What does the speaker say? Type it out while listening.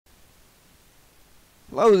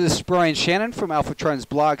Hello, this is Brian Shannon from Alpha Trends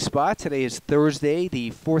Blogspot. Today is Thursday,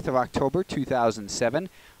 the 4th of October, 2007.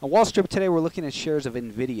 On Wall Street today, we're looking at shares of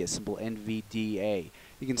Nvidia, symbol NVDA.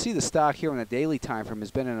 You can see the stock here on the daily time frame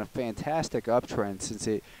has been in a fantastic uptrend since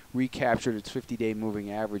it recaptured its 50-day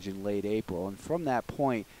moving average in late April. And from that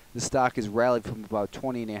point, the stock has rallied from about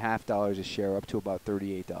 $20.50 a share up to about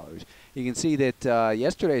 $38. You can see that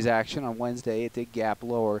yesterday's action on Wednesday, it did gap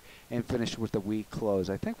lower and finished with a weak close.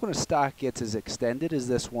 I think when a stock gets as extended as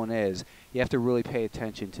this one is, you have to really pay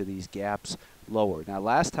attention to these gaps lower. Now,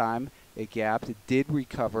 last time it gapped, it did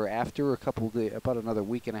recover after a couple of days, about another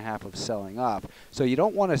week and a half of selling off. So you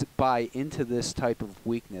don't want to buy into this type of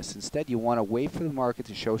weakness. Instead, you want to wait for the market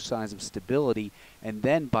to show signs of stability and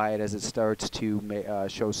then buy it as it starts to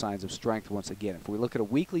show signs of strength once again. If we look at a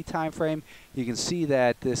weekly time frame, you can see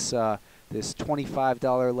that this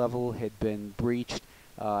 $25 level had been breached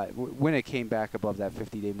when it came back above that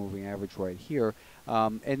 50-day moving average right here.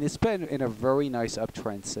 And it's been in a very nice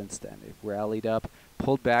uptrend since then. It rallied up,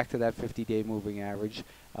 pulled back to that 50-day moving average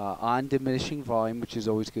on diminishing volume, which is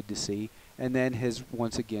always good to see, and then has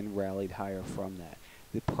once again rallied higher from that.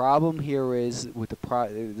 The problem here is with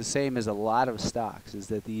the same as a lot of stocks, is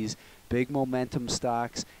that these big momentum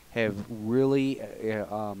stocks have really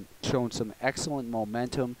shown some excellent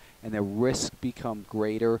momentum, and the risks become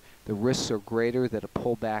greater. The risks are greater that a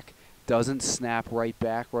pullback doesn't snap right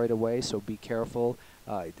back right away, so be careful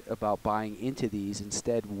about buying into these.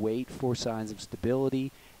 Instead, wait for signs of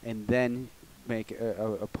stability and then make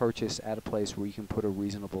a purchase at a place where you can put a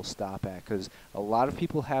reasonable stop at, because a lot of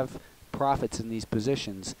people have profits in these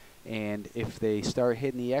positions, and if they start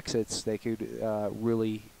hitting the exits, they could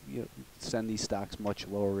really send these stocks much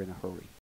lower in a hurry.